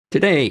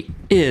Today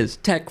is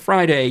Tech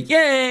Friday,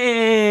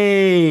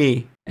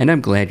 yay! And I'm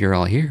glad you're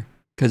all here,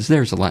 because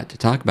there's a lot to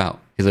talk about.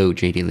 Hello,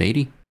 JD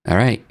Lady. All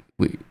right,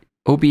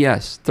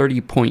 OBS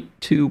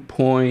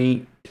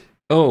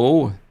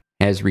 30.2.0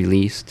 has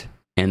released,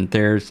 and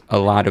there's a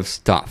lot of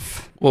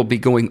stuff. We'll be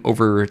going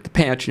over the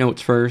patch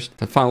notes first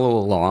to follow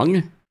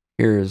along.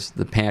 Here's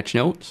the patch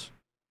notes.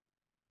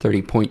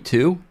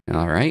 30.2.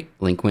 All right,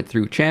 link went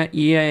through chat,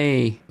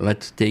 yay!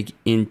 Let's dig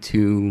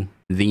into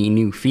the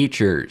new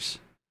features.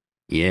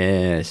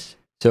 Yes.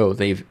 So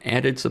they've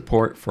added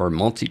support for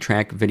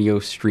multi-track video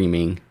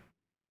streaming,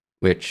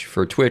 which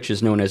for Twitch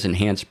is known as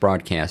enhanced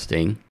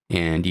broadcasting.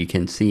 And you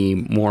can see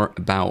more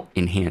about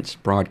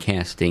enhanced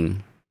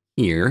broadcasting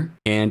here.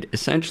 And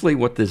essentially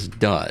what this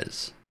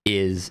does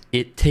is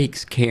it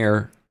takes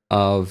care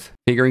of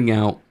figuring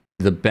out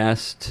the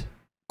best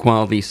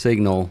quality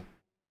signal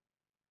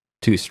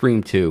to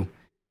stream to.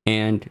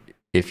 And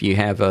if you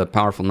have a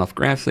powerful enough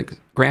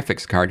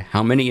graphics card,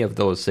 how many of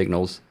those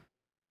signals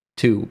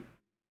to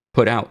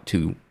put out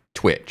to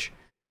Twitch.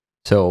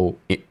 So,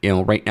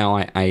 right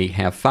now I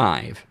have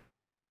 5,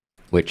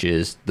 which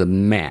is the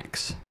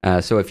max.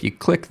 So if you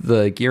click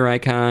the gear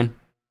icon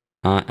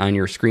on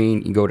your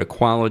screen, you go to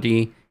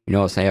quality. You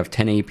notice I have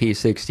 1080p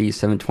 60,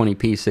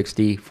 720p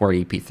 60,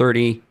 480p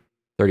 30,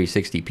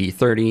 3060p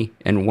 30,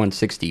 and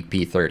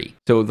 160p 30.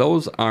 So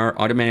those are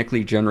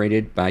automatically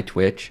generated by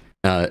Twitch,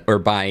 or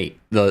by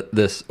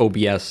this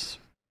OBS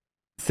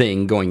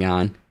thing going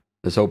on,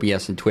 this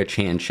OBS and Twitch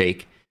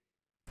handshake.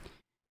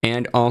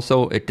 And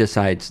also it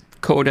decides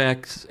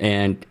codecs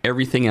and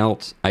everything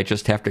else. I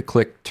just have to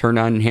click turn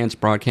on enhanced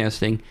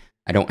broadcasting.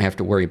 I don't have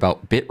to worry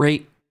about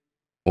bitrate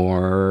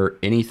or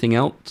anything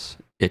else.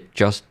 It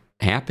just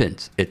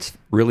happens. It's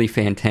really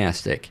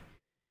fantastic.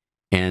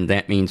 And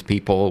that means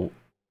people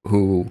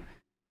who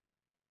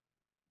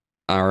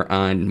are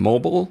on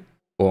mobile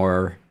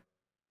or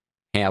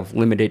have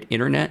limited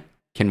internet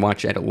can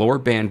watch at a lower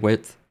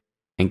bandwidth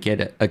and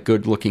get a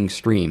good looking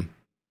stream.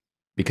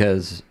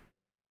 Because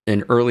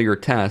in earlier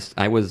tests,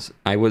 I was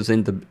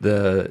in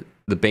the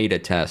beta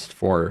test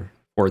for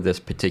this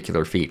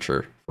particular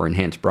feature for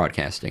enhanced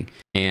broadcasting,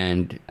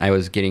 and I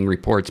was getting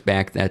reports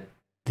back that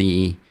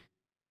the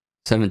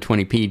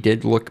 720p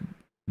did look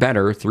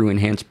better through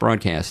enhanced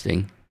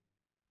broadcasting.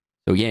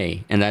 So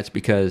yay. And that's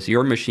because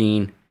your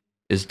machine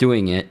is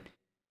doing it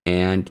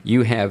and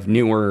you have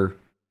newer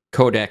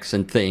codecs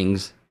and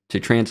things to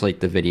translate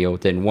the video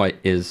than what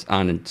is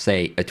on,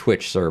 say, a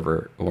Twitch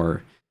server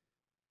or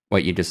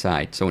what you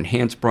decide. So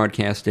enhanced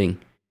broadcasting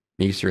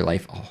makes your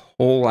life a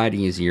whole lot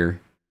easier.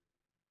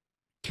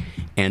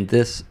 And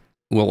this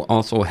will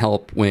also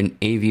help when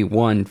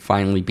AV1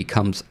 finally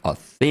becomes a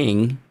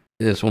thing.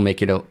 This will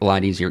make it a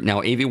lot easier.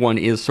 Now,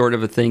 AV1 is sort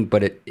of a thing,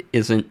 but it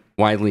isn't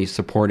widely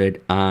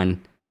supported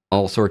on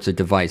all sorts of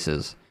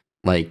devices.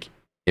 Like,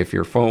 if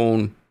your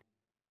phone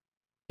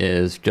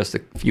is just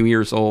a few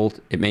years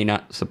old, it may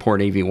not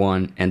support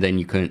AV1, and then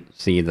you couldn't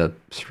see the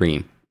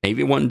stream.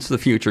 AV1's the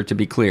future, to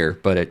be clear,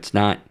 but it's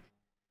not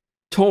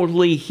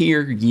totally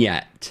here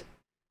yet.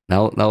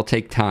 That'll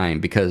take time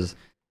because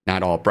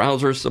not all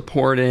browsers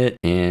support it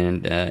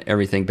and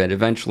everything, but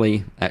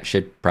eventually that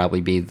should probably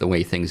be the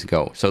way things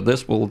go. So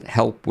this will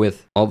help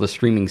with all the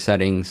streaming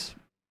settings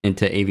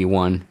into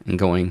AV1 and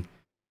going.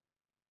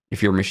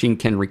 If your machine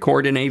can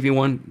record in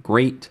AV1,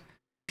 great.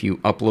 If you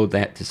upload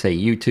that to, say,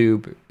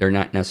 YouTube, they're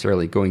not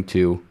necessarily going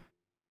to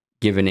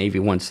give an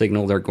AV1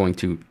 signal. They're going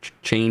to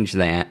change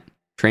that,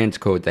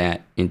 transcode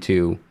that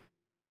into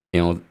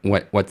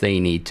what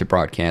they need to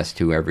broadcast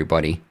to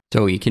everybody.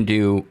 So you can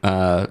do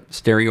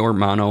stereo or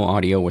mono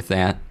audio with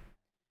that.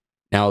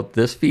 Now,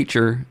 this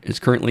feature is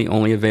currently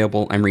only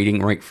available, I'm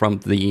reading right from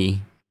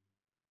the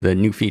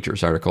new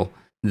features article.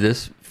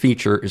 This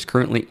feature is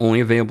currently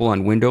only available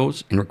on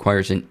Windows and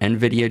requires an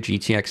NVIDIA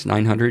GTX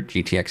 900,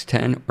 GTX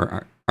 10,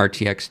 or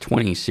RTX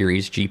 20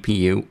 series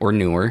GPU or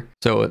newer.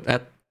 So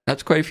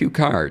that's quite a few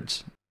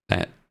cards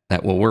that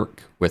will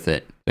work with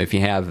it. If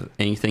you have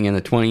anything in the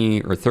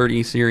 20 or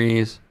 30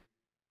 series,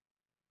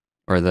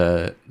 or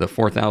the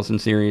 4000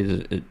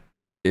 series,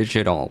 it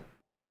should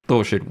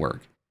those should work.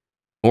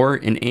 Or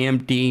an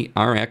AMD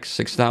RX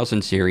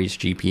 6000 series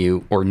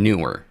GPU or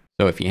newer.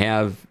 So if you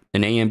have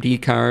an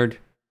AMD card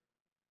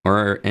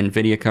or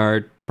NVIDIA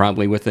card,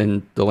 probably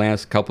within the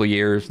last couple of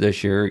years,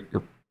 this year,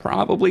 you're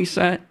probably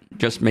set.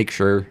 Just make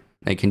sure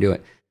they can do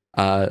it.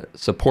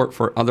 Support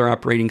for other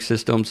operating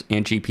systems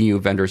and GPU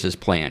vendors is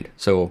planned.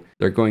 So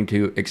they're going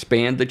to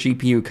expand the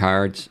GPU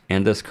cards,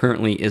 and this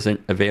currently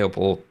isn't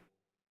available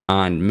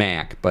on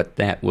Mac, but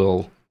that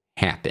will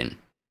happen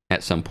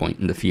at some point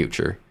in the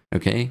future.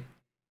 Okay,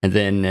 and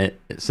then it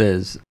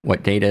says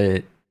what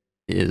data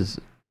is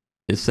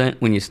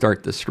sent when you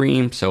start the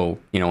stream, so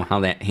how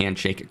that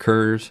handshake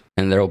occurs.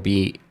 And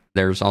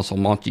there's also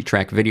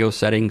multi-track video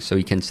settings, so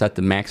you can set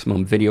the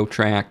maximum video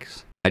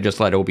tracks. I just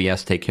let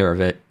OBS take care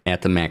of it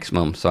at the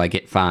maximum, so I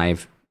get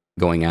 5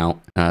 going out.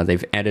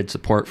 They've added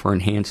support for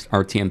enhanced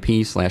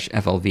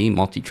RTMP/FLV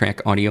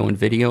multi-track audio and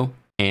video,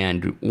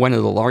 And one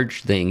of the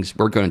large things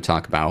we're going to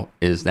talk about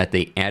is that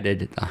they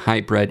added the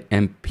hybrid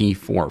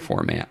MP4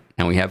 format.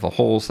 Now we have a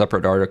whole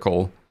separate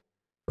article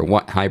for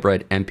what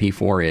hybrid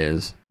MP4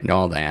 is and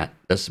all that.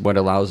 This is what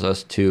allows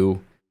us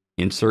to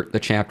insert the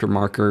chapter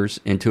markers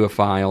into a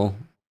file,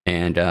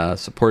 and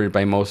supported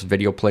by most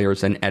video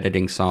players and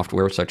editing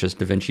software such as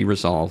DaVinci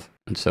Resolve.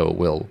 And so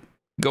we'll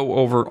go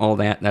over all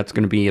that. That's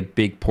going to be a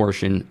big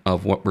portion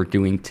of what we're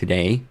doing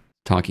today,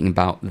 talking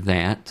about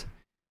that.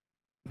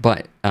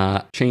 But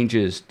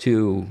changes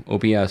to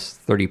OBS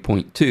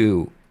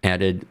 30.2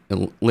 added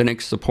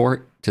Linux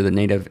support to the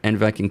native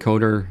NVEC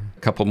encoder, a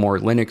couple more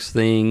Linux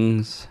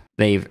things.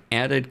 They've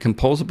added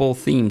composable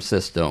theme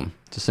system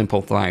to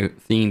simplify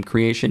theme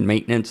creation,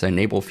 maintenance, and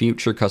enable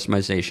future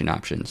customization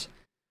options.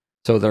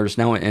 So there's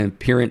now an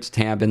appearance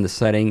tab in the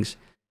settings.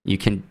 You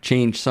can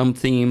change some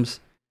themes.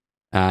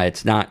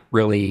 It's not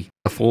really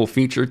a full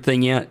featured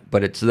thing yet,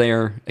 but it's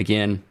there.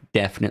 Again,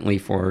 definitely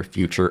for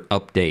future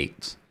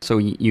updates. So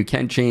you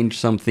can change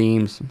some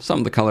themes. Some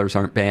of the colors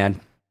aren't bad,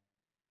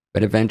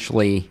 but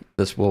eventually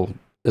this will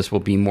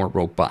be more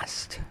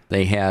robust.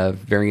 They have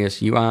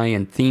various UI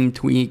and theme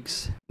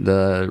tweaks.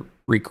 The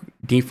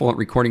default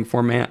recording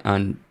format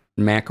on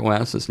Mac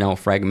OS is now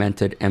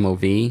fragmented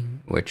MOV,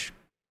 which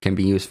can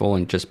be useful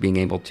in just being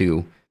able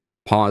to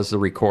pause the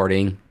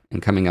recording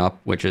and coming up,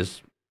 which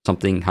is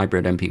something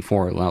hybrid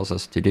MP4 allows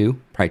us to do.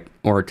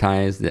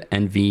 Prioritize the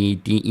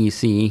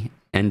NVDEC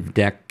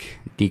NVDEC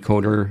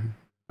decoder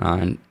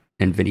on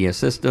NVIDIA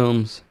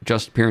systems,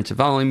 adjust appearance of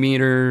volume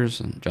meters,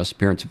 adjust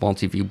appearance of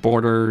multi-view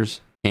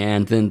borders,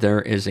 and then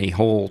there is a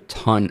whole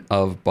ton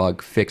of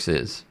bug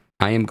fixes.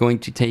 I am going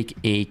to take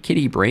a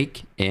kitty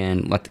break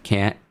and let the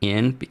cat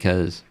in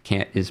because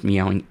cat is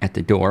meowing at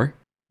the door.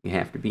 You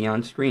have to be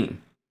on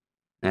stream.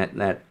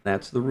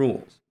 That's the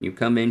rules. You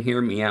come in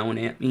here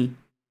meowing at me,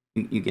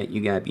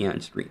 you gotta be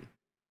on stream.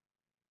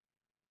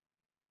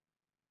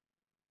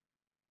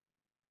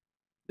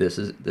 This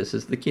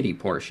is the kitty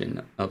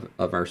portion of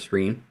our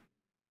stream.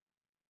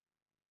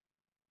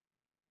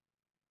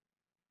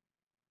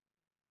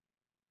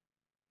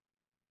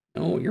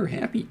 Oh, you're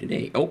happy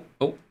today. Oh,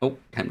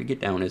 time to get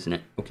down, isn't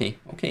it? Okay,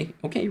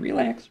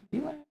 relax,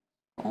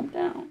 calm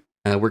down.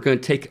 We're going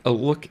to take a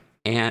look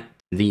at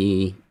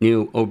the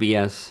new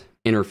OBS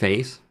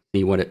interface,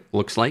 see what it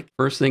looks like.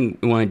 First thing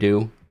we want to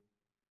do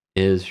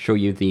is show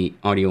you the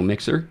audio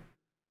mixer.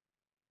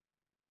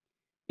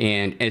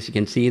 And as you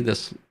can see,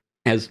 this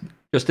has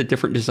just a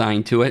different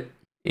design to it.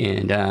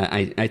 And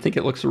I think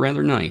it looks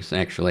rather nice,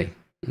 actually.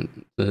 It's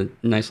a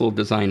nice little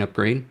design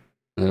upgrade.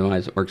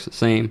 Otherwise, it works the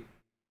same.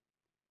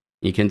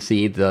 You can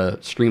see the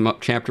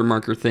StreamUP chapter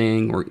marker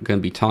thing we're going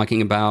to be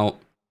talking about,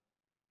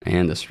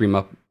 and the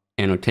StreamUP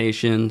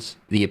annotations.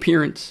 The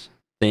appearance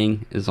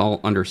thing is all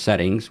under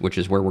settings, which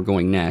is where we're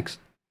going next.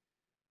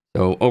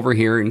 So over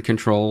here in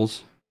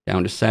controls,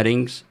 down to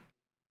settings,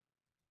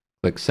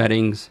 click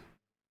settings,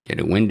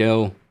 get a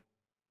window.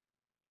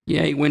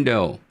 Yay,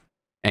 window.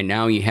 And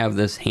now you have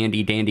this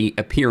handy dandy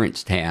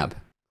appearance tab.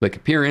 Click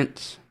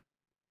appearance,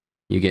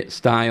 you get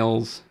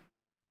styles.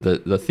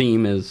 The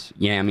theme is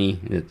Yummy,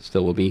 it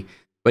still will be,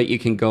 but you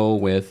can go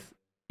with,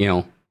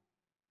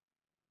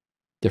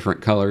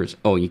 different colors.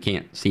 Oh, you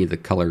can't see the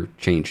color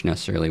change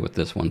necessarily with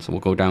this one, so we'll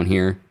go down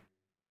here.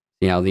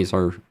 See how these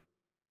are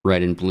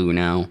red and blue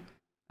now.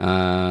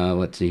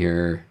 Let's see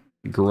here.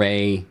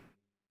 Gray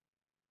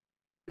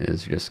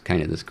is just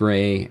kind of this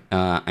gray.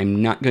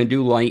 I'm not going to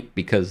do light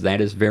because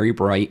that is very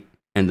bright.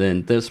 And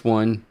then this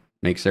one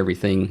makes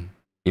everything,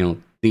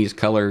 these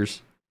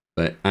colors,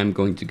 but I'm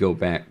going to go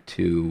back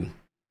to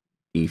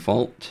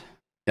default.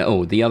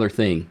 Oh, the other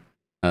thing,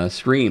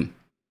 stream.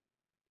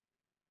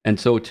 And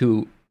so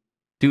to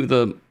do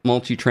the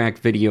multi-track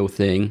video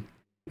thing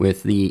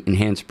with the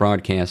enhanced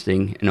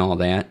broadcasting and all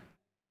that,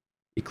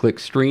 you click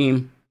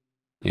stream,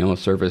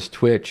 service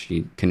Twitch,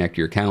 you connect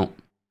your account.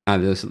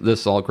 This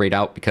is all grayed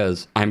out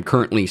because I'm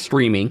currently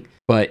streaming,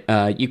 but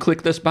you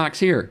click this box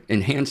here,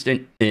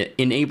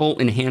 enable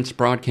enhanced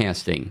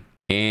broadcasting,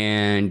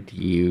 and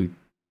you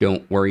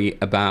don't worry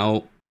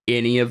about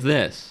any of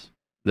this.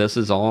 This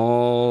is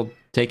all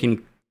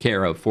taken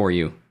care of for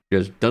you.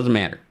 Just doesn't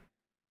matter.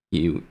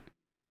 You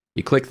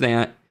click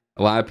that.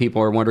 A lot of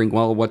people are wondering,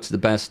 well, what's the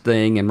best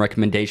thing? And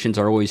recommendations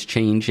are always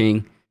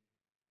changing.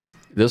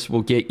 This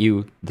will get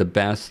you the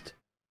best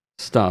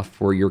stuff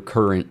for your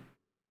current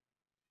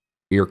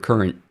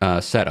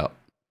setup.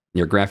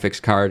 Your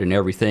graphics card and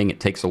everything.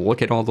 It takes a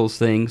look at all those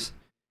things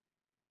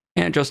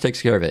and it just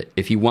takes care of it.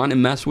 If you want to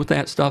mess with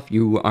that stuff,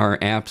 you are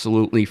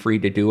absolutely free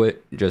to do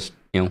it. Just,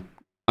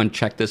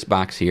 uncheck this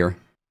box here.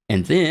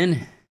 And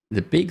then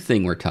the big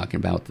thing we're talking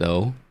about,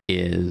 though,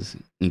 is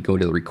you go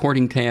to the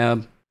recording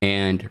tab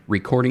and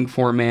recording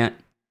format,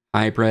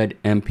 hybrid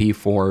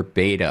MP4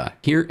 beta.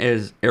 Here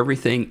is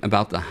everything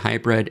about the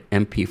hybrid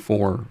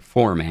MP4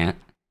 format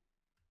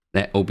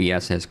that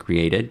OBS has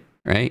created,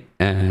 right?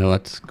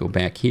 Let's go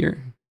back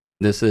here.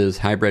 This is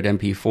hybrid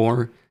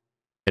MP4.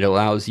 It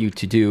allows you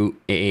to do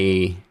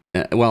a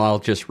Well, I'll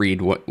just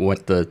read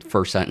what the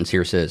first sentence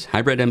here says.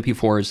 Hybrid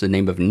MP4 is the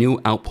name of a new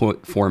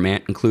output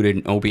format included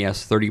in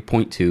OBS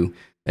 30.2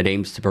 that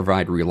aims to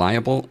provide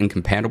reliable and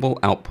compatible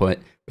output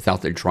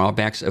without the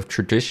drawbacks of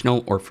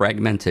traditional or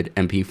fragmented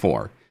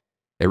MP4.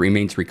 It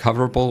remains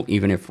recoverable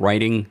even if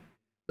writing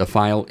the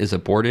file is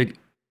aborted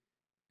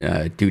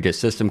due to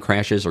system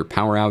crashes or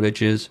power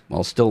outages,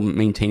 while still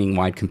maintaining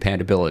wide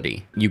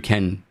compatibility. You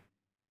can,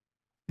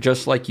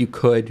 just like you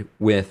could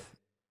with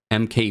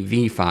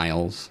MKV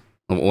files,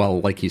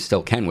 well, like you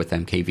still can with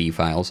MKV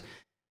files,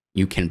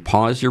 you can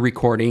pause your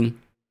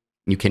recording,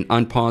 you can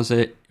unpause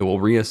it, it will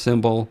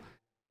reassemble.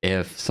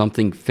 If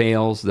something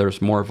fails,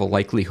 there's more of a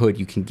likelihood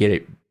you can get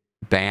it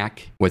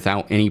back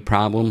without any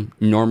problem.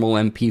 Normal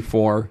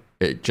MP4,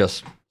 it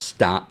just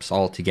stops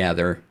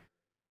altogether.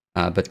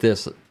 But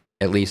this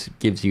at least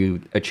gives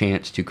you a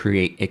chance to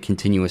create a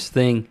continuous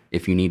thing.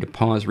 If you need to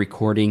pause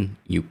recording,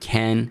 you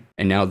can.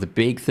 And now the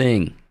big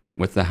thing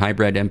with the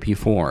hybrid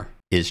MP4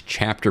 is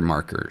chapter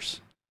markers.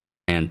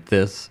 And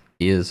this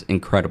is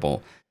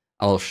incredible.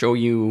 I'll show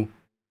you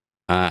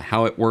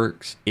how it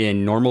works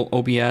in normal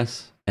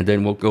OBS, and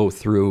then we'll go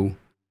through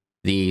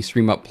the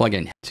StreamUP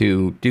plugin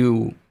to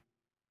do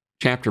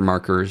chapter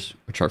markers,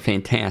 which are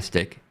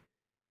fantastic.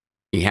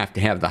 You have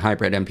to have the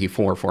hybrid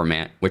MP4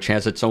 format, which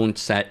has its own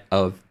set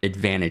of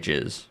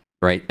advantages,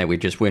 right, that we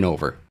just went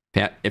over.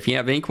 Pat, if you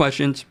have any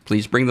questions,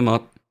 please bring them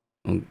up.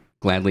 I'll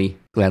gladly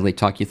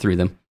talk you through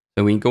them.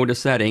 So we can go to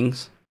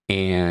settings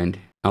and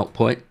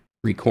output,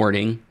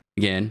 recording,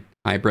 again,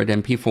 hybrid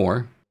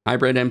MP4.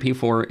 Hybrid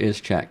MP4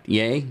 is checked.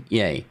 Yay,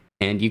 yay.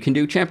 And you can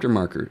do chapter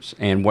markers.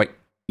 And what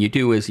you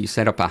do is you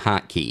set up a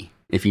hotkey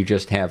if you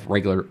just have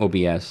regular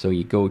OBS. So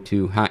you go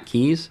to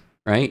hotkeys,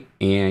 right?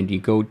 And you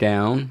go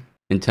down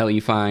until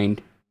you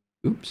find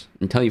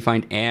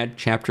add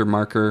chapter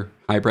marker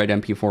hybrid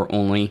MP4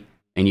 only,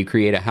 and you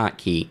create a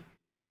hotkey.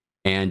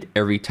 And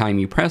every time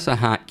you press a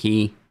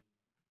hotkey,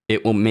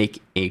 it will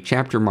make a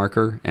chapter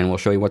marker, and we'll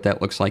show you what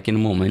that looks like in a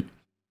moment,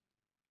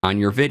 on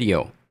your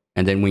video.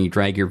 And then when you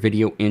drag your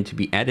video in to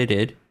be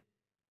edited,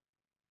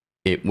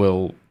 a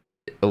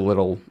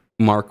little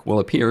mark will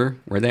appear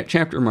where that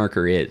chapter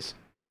marker is.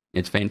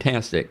 It's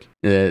fantastic.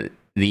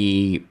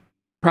 The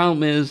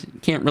problem is you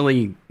can't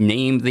really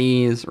name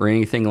these or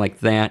anything like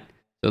that.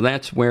 So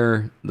that's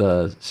where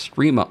the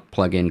StreamUP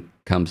plugin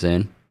comes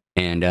in.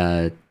 And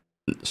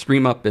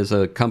StreamUP is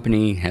a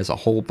company, has a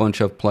whole bunch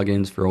of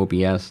plugins for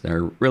OBS that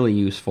are really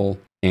useful.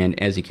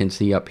 And as you can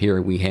see up here,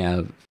 we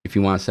have, if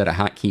you want to set a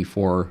hotkey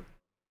for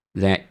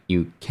that,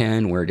 you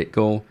can. Where'd it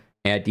go?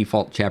 Add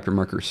default chapter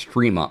marker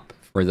StreamUP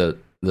for the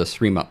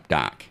StreamUP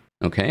dock.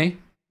 Okay?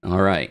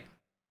 All right.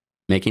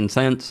 Making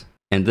sense?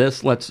 And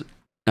this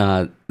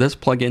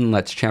plugin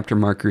lets chapter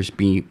markers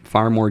be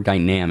far more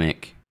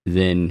dynamic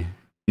than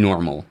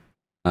normal.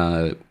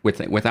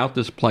 Without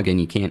this plugin,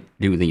 you can't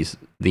do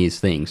these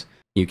things.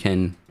 You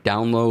can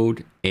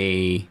download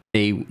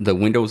the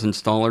Windows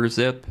installer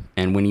zip,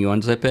 and when you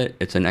unzip it,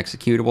 it's an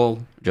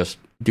executable. Just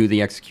do the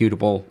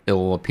executable, it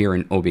will appear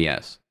in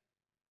OBS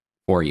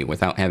for you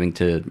without having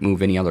to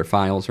move any other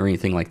files or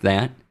anything like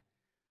that.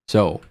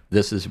 So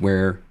this is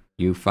where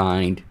you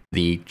find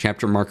the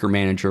chapter marker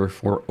manager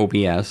for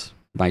OBS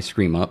by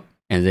StreamUP.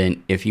 And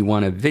then if you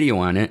want a video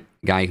on it,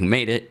 guy who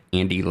made it,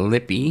 Andy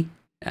Lippy,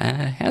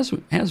 has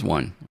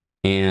one.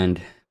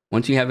 And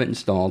once you have it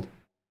installed,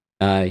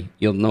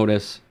 you'll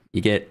notice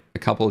you get a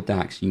couple of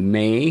docks. You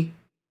may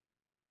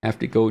have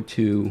to go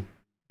to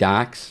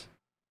Docs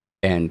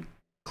and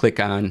click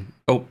on,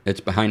 oh,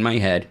 it's behind my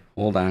head.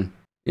 Hold on.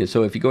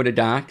 So if you go to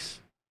Docs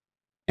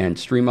and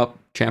StreamUP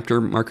Chapter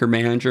Marker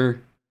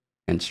Manager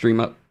and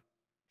StreamUP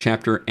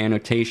Chapter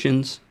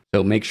Annotations,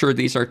 so make sure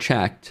these are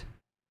checked,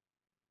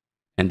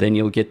 and then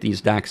you'll get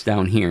these docs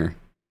down here.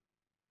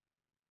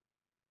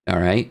 All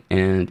right,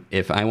 and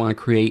if I want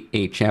to create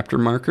a chapter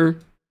marker,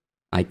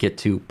 I get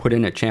to put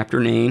in a chapter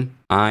name.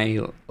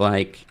 I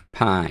like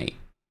pie.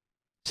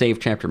 Save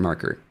chapter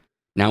marker.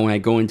 Now when I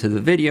go into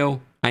the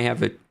video, I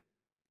have a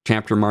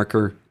chapter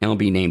marker, and it'll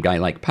be named I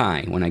like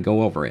pie when I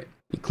go over it.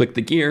 You click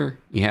the gear,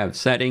 you have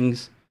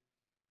settings,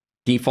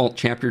 default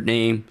chapter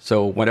name,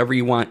 so whatever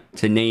you want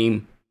to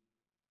name,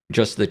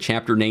 just the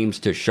chapter names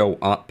to show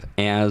up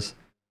as.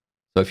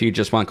 So if you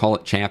just want to call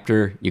it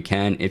chapter, you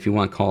can. If you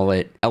want to call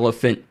it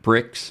elephant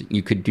bricks,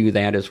 you could do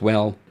that as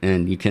well.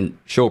 And you can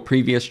show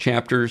previous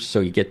chapters.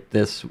 So you get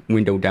this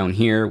window down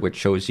here, which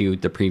shows you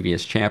the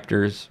previous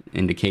chapters,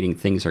 indicating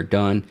things are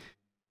done.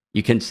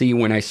 You can see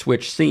when I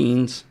switch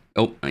scenes.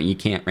 Oh, you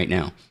can't right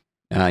now.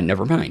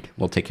 Never mind.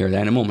 We'll take care of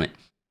that in a moment.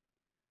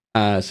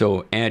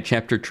 So add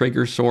chapter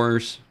trigger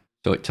source.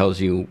 So it tells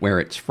you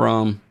where it's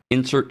from.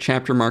 Insert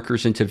chapter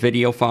markers into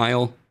video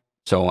file.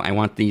 So I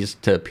want these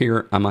to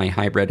appear on my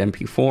hybrid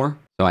MP4.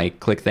 So I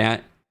click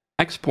that.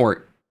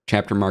 Export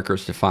chapter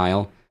markers to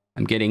file.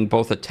 I'm getting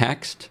both a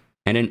text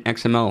and an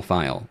XML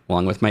file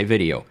along with my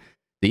video.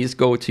 These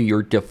go to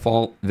your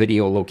default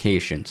video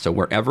location. So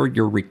wherever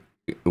you're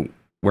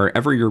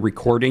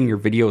recording your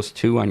videos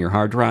to on your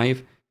hard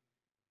drive,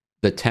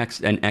 the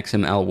text and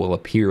XML will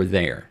appear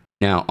there.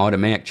 Now,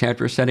 automatic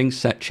chapter settings,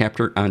 set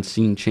chapter on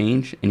scene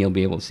change, and you'll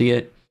be able to see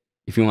it.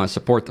 If you want to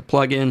support the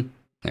plugin,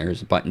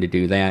 there's a button to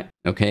do that,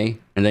 okay?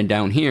 And then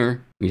down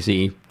here, you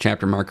see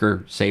chapter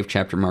marker, save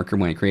chapter marker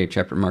when I create a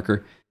chapter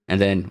marker. And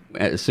then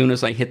as soon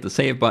as I hit the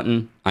save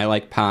button, I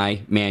like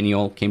Pi,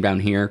 manual, came down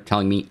here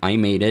telling me I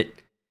made it.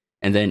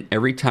 And then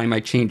every time I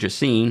change a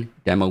scene,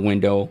 demo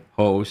window,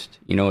 host,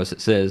 you notice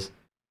it says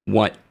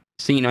what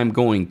scene I'm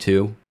going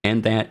to,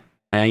 and that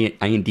I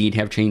indeed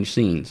have changed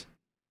scenes.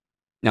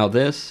 Now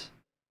this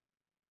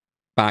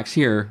box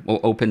here will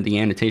open the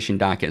annotation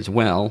doc as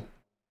well.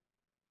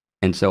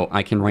 And so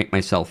I can write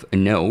myself a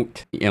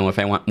note, you know, if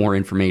I want more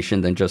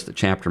information than just the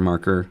chapter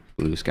marker.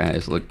 Blue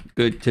skies look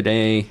good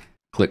today.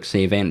 Click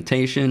Save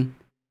Annotation.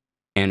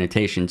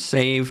 Annotation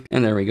saved,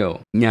 and there we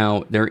go.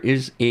 Now, there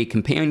is a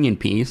companion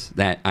piece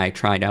that I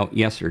tried out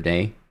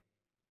yesterday,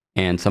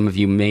 and some of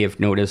you may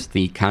have noticed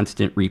the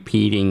constant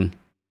repeating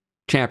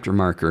chapter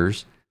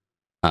markers.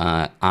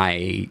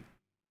 I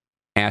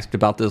asked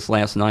about this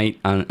last night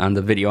on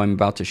the video I'm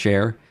about to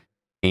share,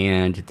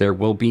 and there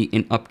will be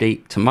an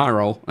update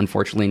tomorrow,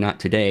 unfortunately not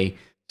today,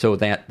 so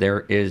that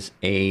there is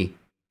a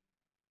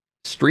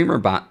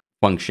StreamerBot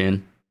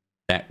function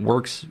that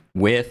works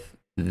with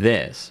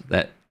this,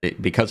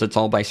 because it's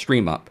all by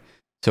StreamUP.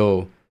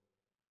 So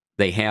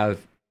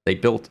they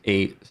built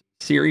a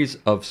series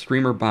of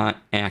StreamerBot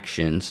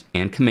actions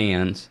and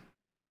commands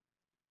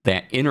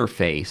that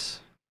interface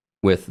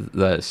with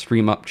the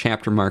StreamUP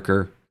chapter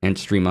marker and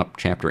StreamUP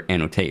chapter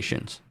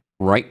annotations.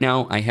 Right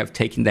now, I have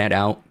taken that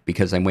out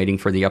because I'm waiting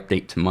for the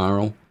update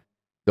tomorrow.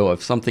 So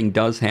if something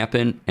does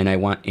happen and I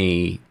want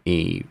a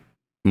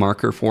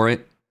marker for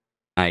it,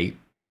 I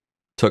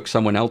took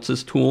someone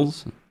else's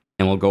tools,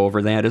 and we'll go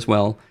over that as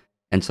well.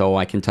 And so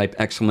I can type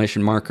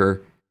exclamation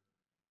marker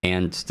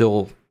and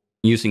still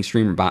using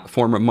StreamerBot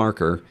form a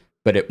marker,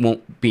 but it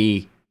won't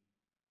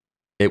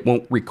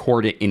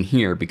record it in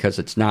here because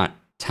it's not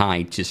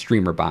tied to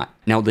StreamerBot.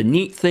 Now the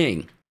neat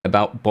thing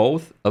about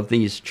both of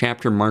these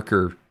chapter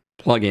marker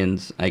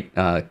plugins,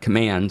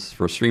 commands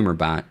for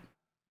StreamerBot,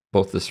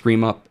 both the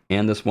StreamUp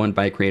and this one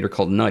by a creator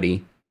called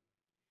Nutty,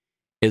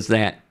 is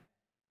that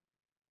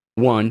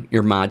one,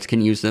 your mods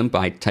can use them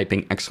by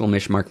typing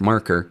exclamation mark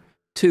marker.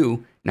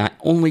 Two, not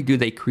only do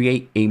they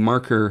create a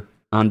marker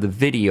on the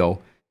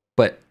video,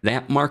 but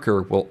that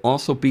marker will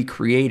also be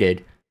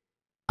created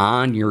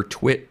on your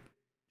Twitch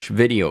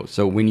video.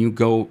 So when you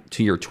go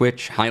to your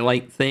Twitch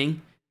highlight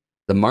thing,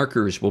 the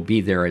markers will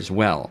be there as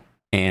well.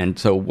 And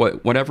so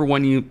whatever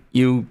one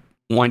you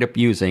wind up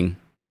using,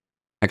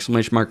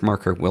 exclamation mark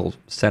marker will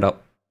set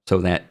up so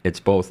that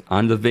it's both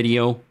on the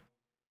video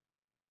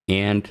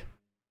and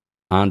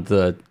on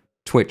the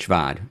Twitch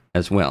VOD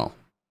as well,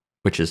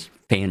 which is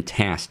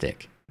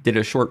fantastic. Did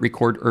a short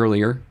record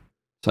earlier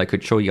so I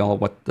could show you all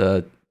what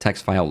the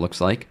text file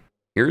looks like.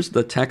 Here's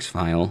the text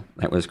file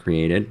that was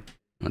created.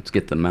 Let's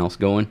get the mouse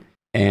going.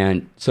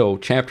 And so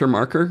chapter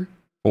marker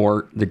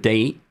or the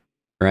date,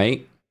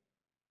 right?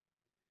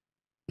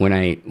 When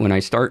I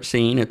start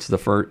scene,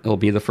 it'll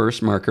be the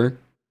first marker.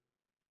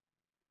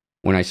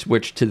 When I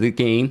switch to the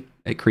game,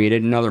 it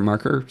created another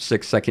marker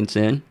 6 seconds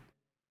in.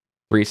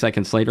 3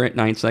 seconds later at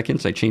 9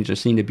 seconds, I changed the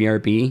scene to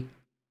BRB.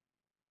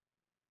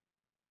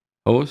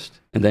 Host,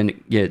 and then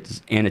it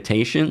gets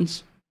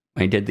annotations.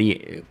 I did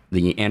the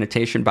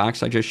annotation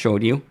box I just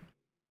showed you.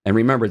 And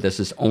remember, this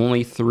is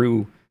only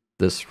through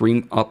the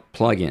StreamUP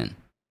plugin.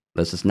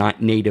 This is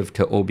not native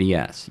to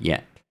OBS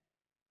yet,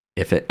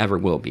 if it ever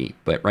will be.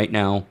 But right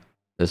now,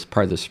 this is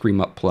part of the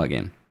StreamUP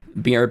plugin.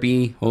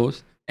 BRB,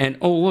 host, and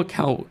oh, look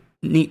how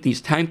neat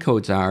these time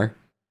codes are.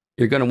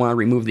 You're going to want to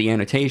remove the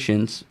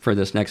annotations for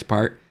this next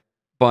part,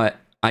 but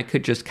I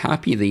could just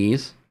copy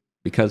these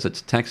because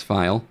it's a text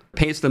file,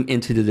 paste them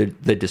into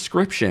the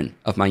description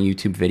of my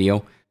YouTube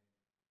video,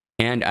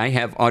 and I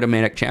have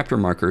automatic chapter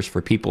markers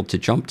for people to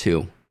jump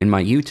to in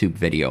my YouTube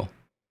video.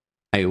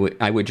 I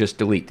would just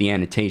delete the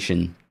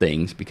annotation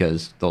things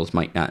because those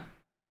might not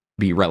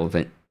be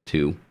relevant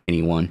to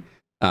anyone.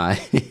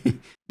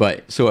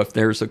 But so if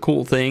there's a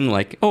cool thing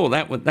like, oh,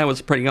 that was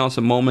a pretty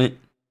awesome moment,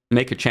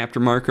 make a chapter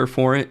marker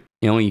for it.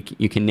 You know,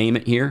 you can name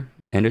it here,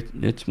 and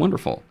it's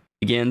wonderful.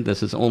 Again,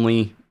 this is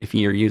only if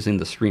you're using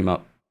the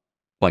StreamUP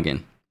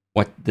plugin.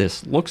 What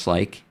this looks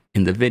like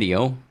in the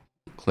video,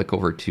 click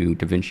over to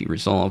DaVinci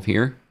Resolve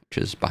here, which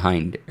is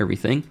behind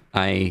everything.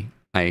 I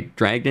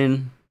dragged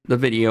in the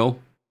video.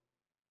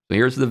 So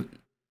here's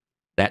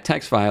that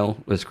text file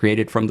was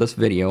created from this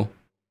video.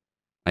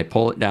 I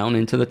pull it down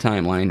into the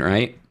timeline,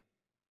 right?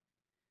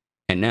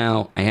 And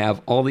now I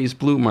have all these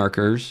blue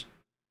markers,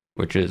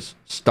 which is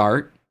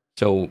start.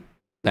 So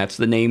that's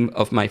the name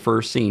of my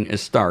first scene is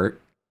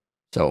start.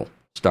 So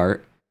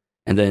start.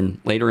 And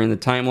then later in the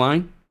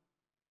timeline,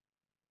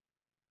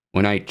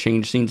 when I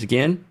change scenes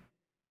again,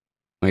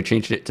 when I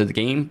changed it to the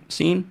game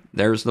scene,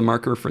 there's the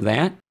marker for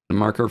that. The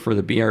marker for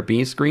the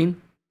BRB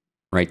screen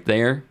right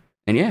there.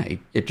 And yeah,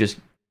 it just,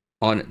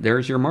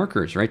 there's your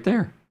markers right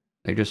there.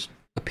 They just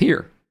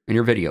appear in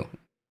your video.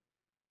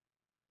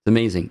 It's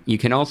amazing. You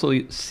can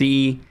also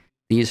see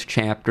these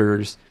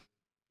chapters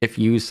if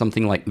you use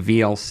something like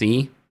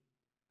VLC,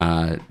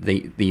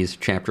 these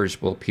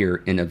chapters will appear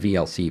in a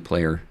VLC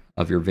player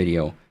of your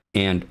video,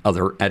 and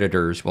other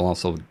editors will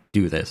also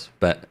do this.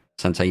 But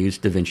since I use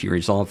DaVinci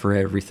Resolve for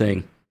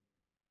everything,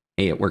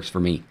 hey, it works for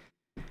me.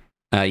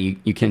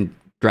 You can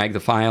drag the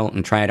file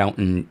and try it out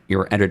in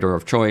your editor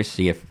of choice,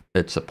 see if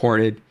it's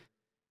supported.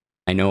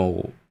 I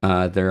know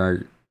there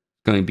are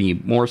going to be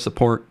more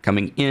support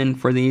coming in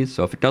for these,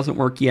 so if it doesn't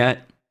work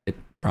yet, it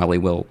probably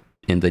will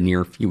in the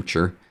near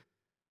future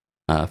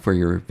for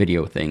your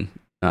video thing,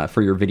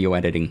 for your video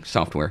editing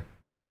software.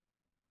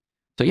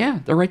 So yeah,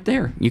 they're right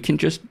there. You can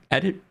just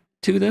edit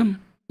to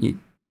them. You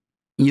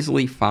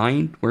easily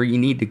find where you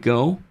need to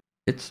go.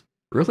 It's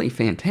really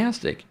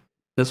fantastic.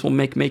 This will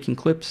make making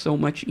clips so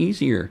much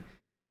easier.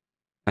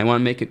 I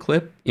want to make a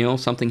clip, you know,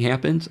 something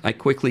happens. I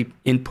quickly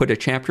input a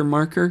chapter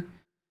marker,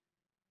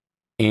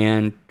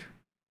 and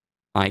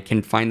I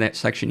can find that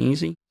section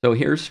easy. So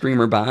here's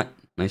StreamerBot,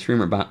 my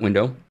StreamerBot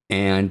window,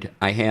 and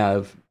I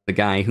have the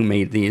guy who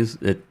made these.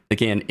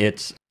 Again,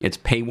 it's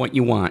pay what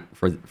you want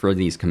for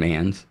these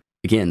commands.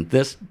 Again,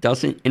 this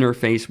doesn't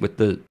interface with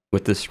the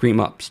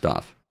StreamUP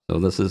stuff, so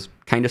this is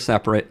kind of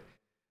separate.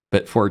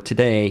 But for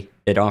today,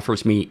 it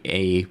offers me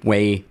a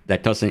way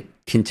that doesn't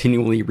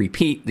continually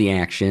repeat the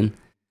action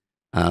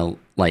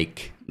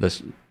like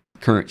this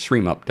current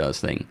StreamUP does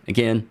thing.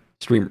 Again,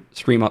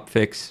 StreamUP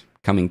fix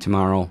coming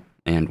tomorrow,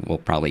 and we'll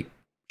probably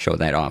show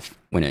that off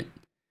when it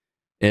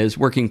is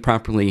working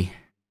properly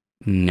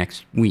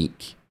next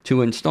week.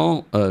 To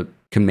install a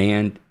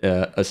command,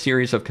 a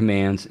series of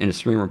commands in a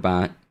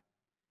StreamerBot,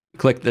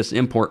 click this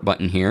import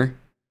button here,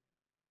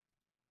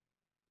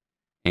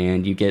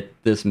 and you get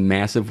this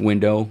massive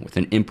window with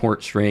an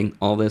import string,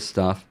 all this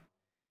stuff.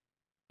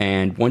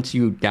 And once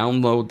you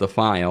download the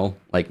file,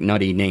 like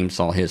Nutty names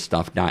all his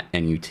stuff .nut,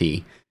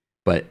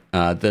 but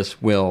this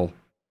will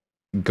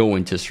go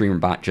into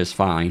StreamerBot just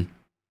fine.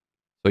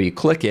 So you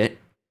click it,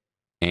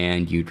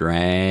 and you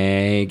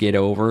drag it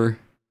over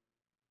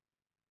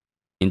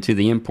into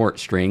the import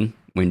string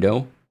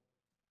window.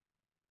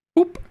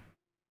 Whoop!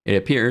 It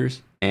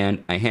appears,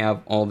 and I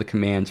have all the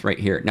commands right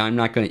here. Now I'm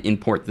not going to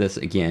import this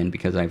again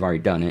because I've already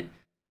done it,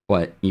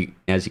 but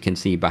as you can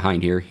see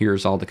behind here,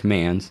 here's all the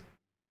commands.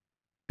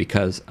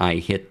 Because I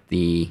hit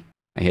the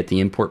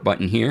import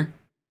button here,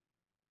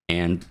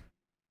 and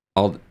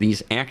all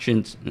these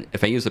actions,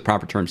 if I use the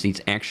proper terms, these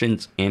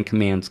actions and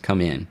commands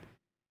come in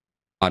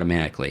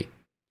automatically.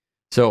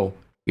 So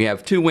you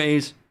have two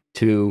ways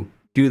to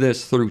do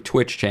this through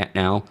Twitch chat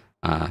now.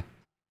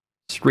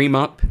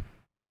 StreamUP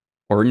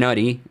or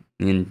Nutty,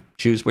 and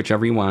choose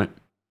whichever you want.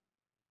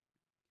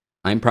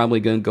 I'm probably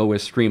going to go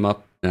with StreamUP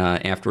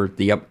after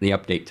the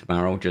update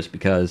tomorrow, just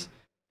because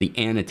the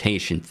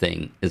annotation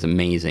thing is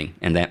amazing,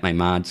 and that my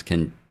mods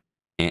can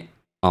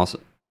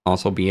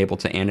also be able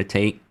to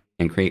annotate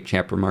and create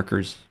chapter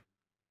markers.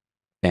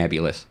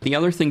 Fabulous. The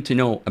other thing to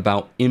know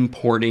about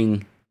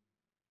importing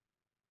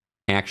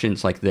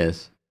actions like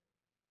this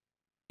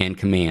and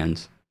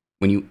commands,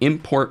 when you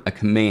import a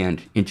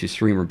command into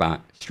StreamerBot,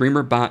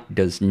 StreamerBot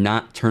does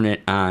not turn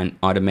it on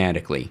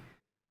automatically.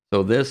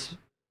 So this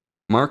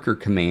marker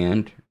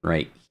command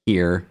right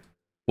here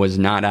was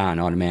not on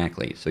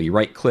automatically. So you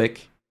right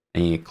click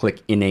and you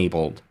click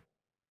enabled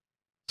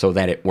so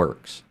that it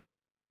works.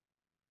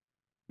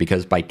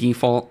 Because by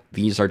default,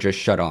 these are just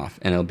shut off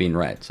and it'll be in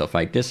red. So if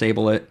I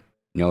disable it,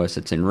 notice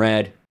it's in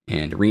red,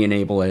 and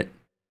re-enable it.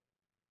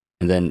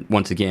 And then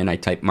once again, I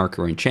type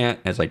marker in chat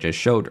as I just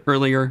showed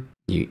earlier.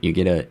 You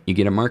get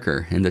a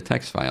marker in the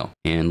text file.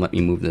 And let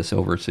me move this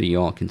over so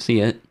you all can see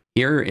it.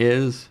 Here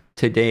is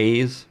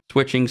today's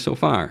switching so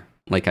far.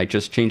 Like, I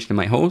just changed to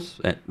my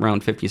host at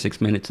around 56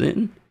 minutes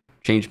in.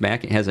 Changed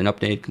back, it hasn't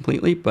updated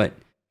completely, but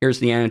here's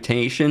the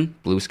annotation.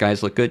 Blue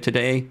skies look good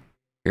today.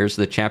 Here's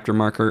the chapter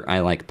marker. I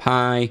like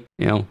pie.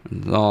 You know,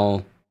 it's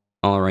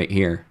all right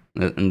here.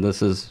 And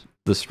this is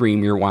the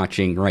stream you're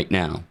watching right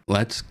now.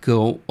 Let's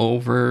go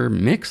over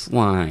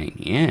MixLine.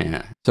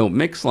 Yeah. So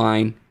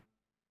MixLine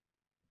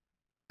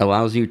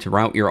allows you to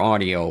route your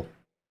audio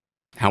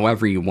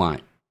however you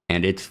want,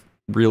 and it's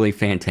really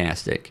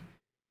fantastic.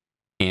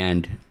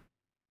 And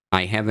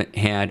I haven't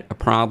had a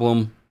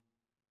problem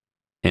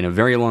in a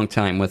very long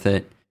time with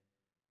it.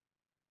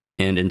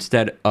 And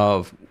instead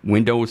of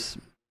Windows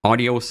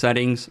audio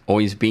settings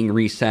always being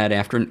reset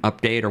after an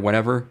update or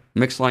whatever,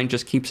 MixLine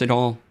just keeps it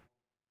all.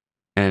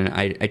 And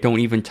I don't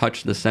even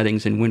touch the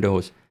settings in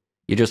Windows.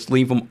 You just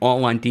leave them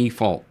all on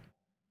default.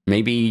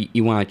 Maybe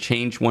you want to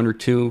change one or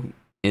two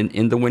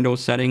in the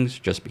Windows settings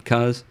just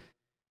because.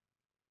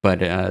 But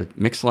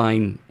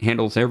MixLine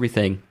handles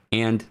everything,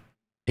 and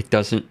it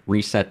doesn't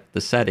reset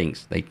the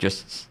settings. They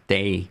just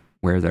stay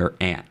where they're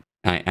at.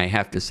 I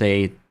have to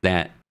say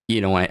that,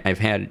 you know, I've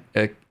had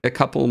a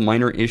couple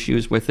minor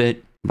issues with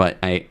it, but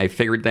I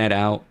figured that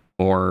out.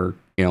 Or,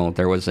 you know,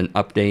 there was an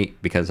update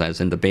because I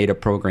was in the beta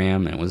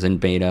program and it was in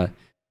beta.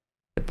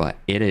 But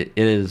it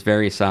is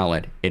very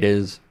solid. It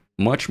is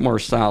much more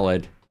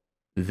solid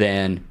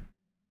than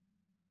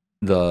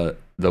the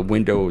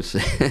Windows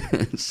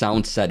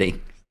sound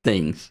setting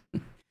things,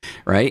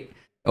 right?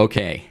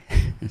 Okay,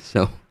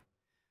 so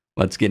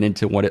let's get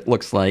into what it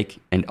looks like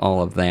and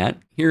all of that.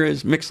 Here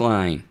is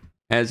MixLine.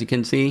 As you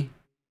can see,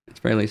 it's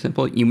fairly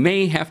simple. You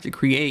may have to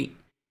create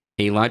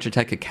a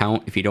Logitech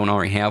account if you don't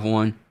already have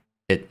one.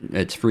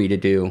 It's free to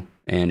do.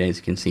 And as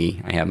you can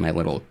see, I have my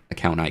little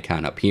account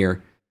icon up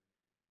here.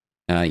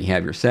 You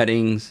have your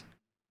settings,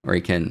 or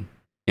you can,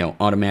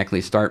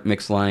 automatically start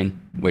MixLine,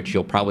 which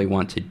you'll probably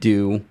want to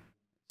do.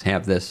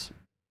 Have this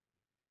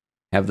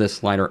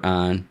slider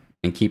on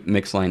and keep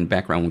MixLine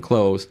background when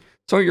closed.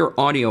 So your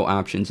audio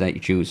options that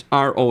you choose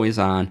are always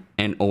on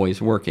and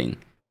always working.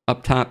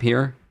 Up top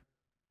here,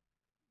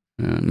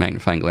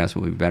 magnifying glass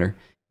will be better.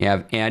 You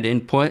have add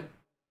input.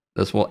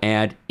 This will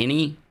add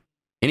any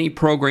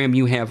program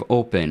you have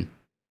open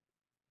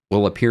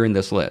will appear in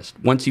this list.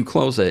 Once you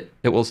close it,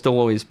 it will still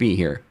always be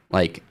here.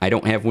 Like, I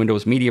don't have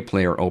Windows Media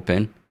Player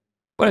open,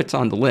 but it's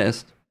on the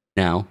list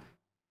now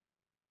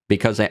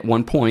because at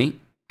one point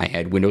I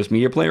had Windows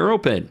Media Player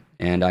open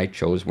and I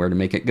chose where to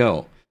make it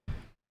go.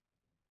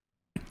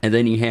 And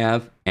then you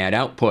have add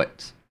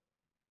outputs.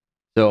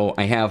 So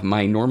I have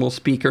my normal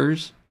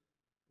speakers,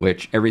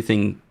 which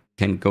everything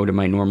can go to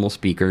my normal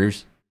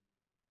speakers.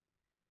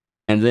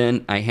 And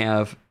then I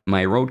have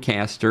my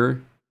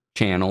Rodecaster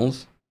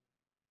channels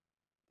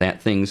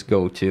that things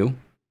go to,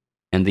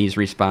 and these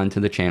respond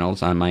to the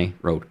channels on my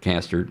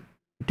Rodecaster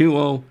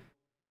Duo,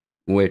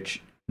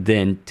 which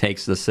then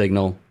takes the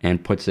signal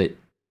and puts it,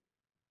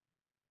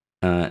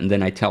 and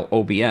then I tell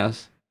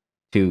OBS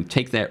to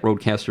take that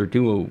Rodecaster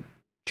Duo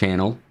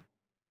channel,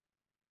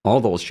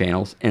 all those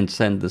channels, and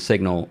send the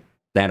signal,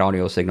 that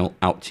audio signal,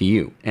 out to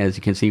you. As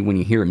you can see, when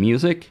you hear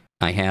music,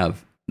 I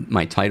have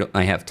my title.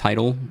 I have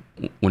title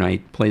when I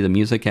play the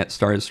music at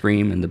start of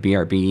stream and the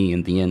BRB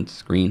and the end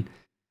screen.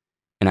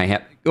 And I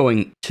have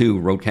going to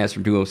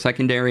Rodecaster Duo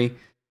secondary.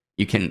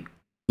 You can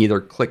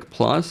either click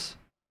plus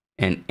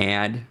and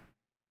add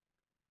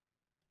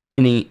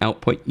any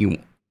output you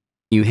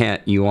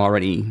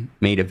already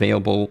made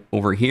available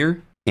over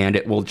here, and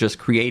it will just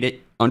create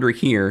it under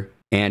here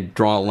and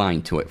draw a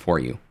line to it for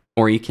you.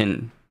 Or you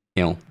can,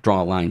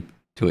 draw a line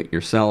to it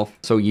yourself.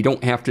 So you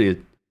don't have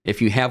to,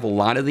 if you have a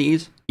lot of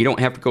these, you don't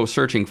have to go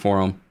searching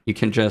for them. You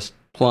can just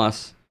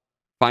plus,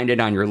 find it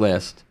on your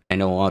list,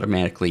 and it'll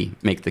automatically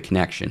make the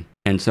connection.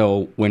 And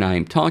so when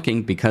I'm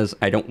talking, because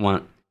I don't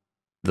want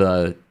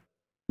the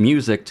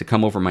music to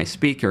come over my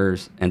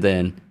speakers and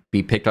then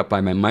be picked up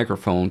by my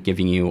microphone,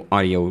 giving you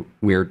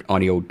weird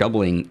audio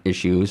doubling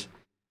issues,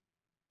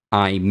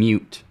 I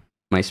mute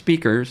my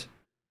speakers,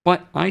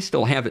 but I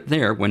still have it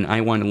there when I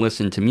want to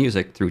listen to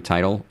music through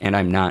Tidal and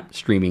I'm not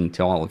streaming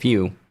to all of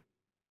you.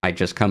 I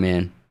just come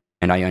in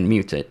and I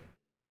unmute it.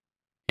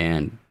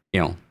 And,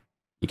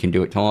 you can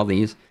do it to all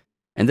these.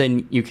 And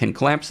then you can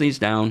collapse these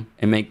down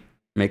and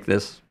make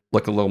this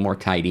look a little more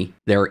tidy.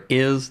 There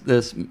is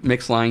this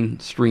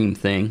MixLine stream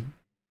thing.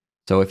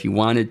 So if you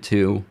wanted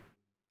to,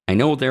 I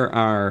know there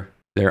are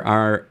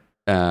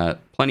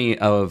plenty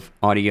of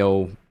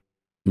audio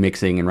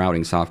mixing and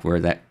routing software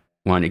that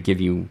want to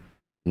give you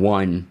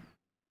one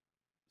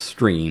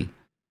stream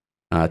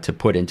to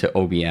put into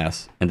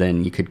OBS, and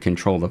then you could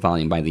control the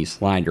volume by these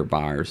slider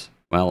bars.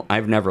 Well,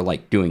 I've never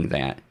liked doing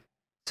that.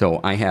 So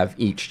I have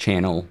each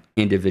channel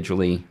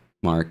individually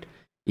marked.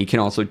 You can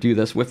also do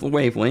this with the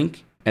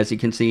Wavelink. As you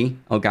can see,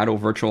 Elgato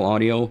Virtual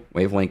Audio,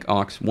 Wavelink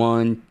aux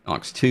 1, aux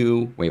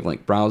 2,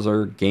 Wavelink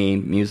Browser,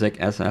 Game, Music,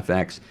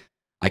 SFX.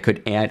 I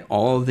could add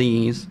all of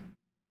these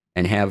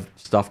and have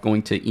stuff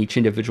going to each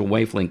individual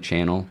Wavelink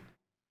channel,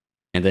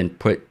 and then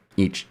put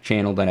each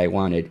channel that I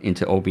wanted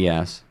into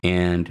OBS.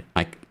 And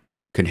I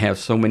could have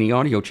so many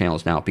audio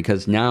channels now,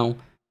 because now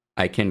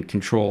I can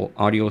control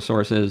audio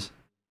sources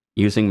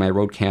using my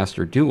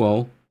Rodecaster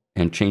Duo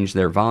and change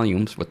their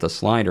volumes with the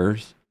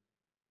sliders.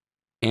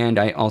 And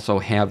I also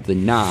have the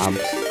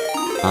knobs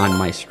on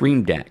my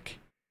Stream Deck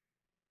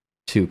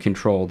to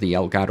control the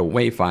Elgato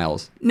WAV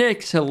files.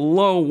 Nix,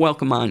 hello,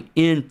 welcome on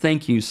in.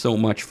 Thank you so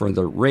much for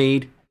the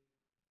raid.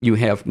 You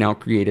have now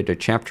created a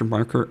chapter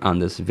marker on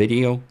this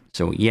video,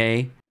 so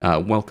yay.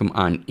 Welcome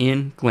on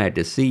in, glad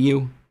to see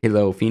you.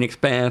 Hello, Phoenix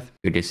Bath,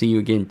 good to see you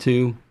again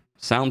too.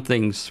 Sound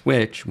things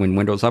switch when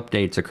Windows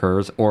updates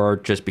occurs, or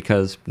just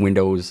because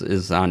Windows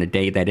is on a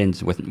day that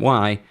ends with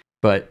Y.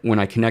 But when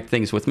I connect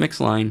things with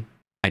MixLine,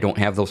 I don't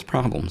have those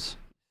problems.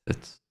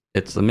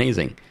 It's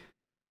amazing.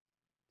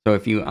 So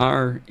if you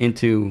are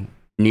into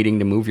needing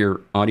to move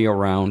your audio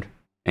around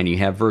and you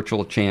have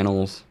virtual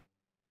channels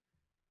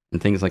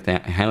and things like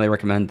that, I highly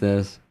recommend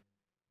this.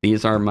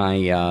 These are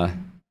my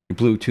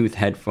Bluetooth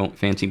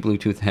fancy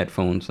Bluetooth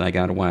headphones I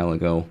got a while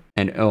ago.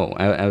 And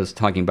I was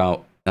talking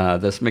about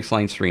this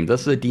MixLine stream.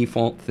 This is a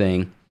default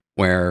thing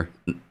where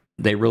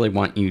they really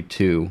want you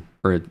to,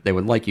 or they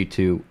would like you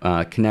to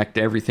connect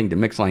everything to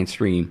MixLine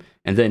stream,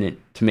 and then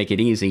to make it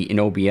easy in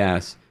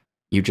OBS,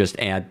 you just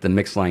add the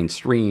MixLine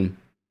stream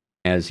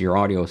as your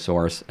audio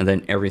source, and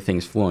then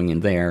everything's flowing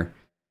in there.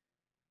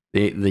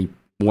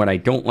 What I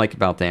don't like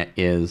about that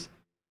is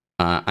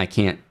I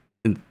can't,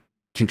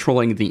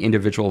 controlling the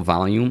individual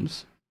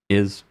volumes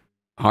is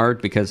hard,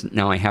 because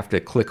now I have to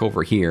click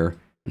over here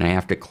and I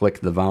have to click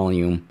the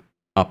volume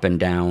up and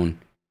down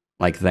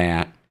like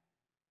that.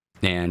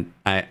 And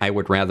I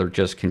would rather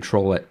just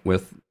control it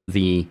with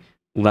the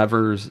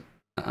levers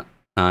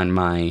on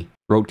my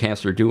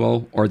Rodecaster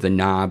Duo or the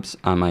knobs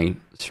on my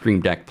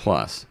Stream Deck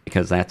Plus,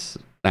 because that's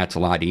a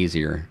lot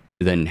easier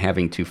than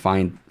having to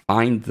find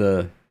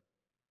the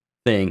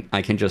thing.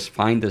 I can just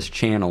find this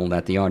channel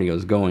that the audio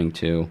is going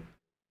to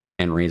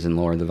and raise and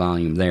lower the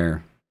volume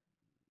there.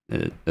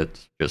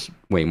 It's just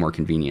way more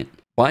convenient.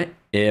 But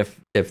if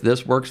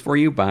this works for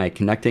you by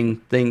connecting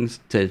things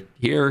to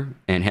here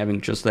and having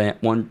just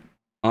that one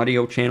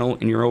audio channel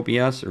in your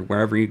OBS or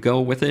wherever you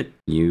go with it,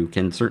 you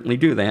can certainly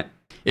do that.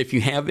 If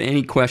you have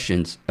any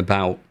questions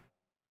about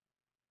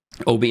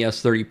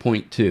OBS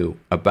 30.2,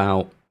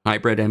 about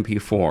hybrid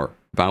MP4,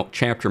 about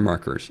chapter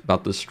markers,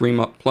 about the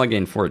StreamUP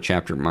plugin for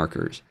chapter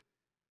markers,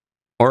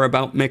 or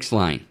about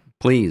MixLine,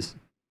 please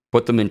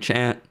put them in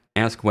chat,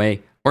 ask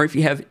away. Or if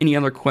you have any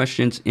other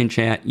questions in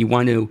chat, you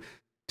want to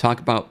talk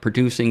about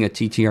producing a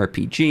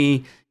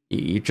TTRPG,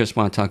 you just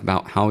want to talk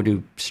about how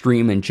to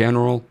stream in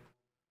general,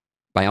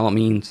 by all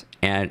means,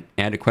 add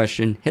a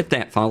question. Hit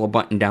that follow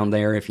button down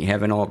there if you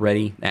haven't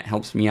already. That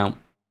helps me out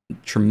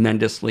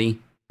tremendously.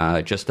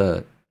 Just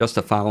a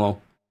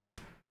follow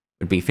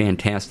would be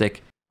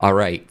fantastic. All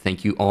right,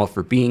 thank you all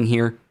for being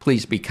here.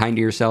 Please be kind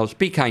to yourselves,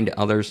 be kind to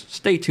others.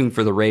 Stay tuned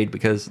for the raid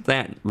because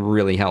that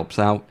really helps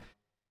out.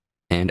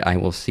 And I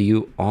will see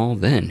you all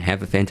then.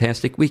 Have a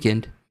fantastic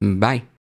weekend. Bye.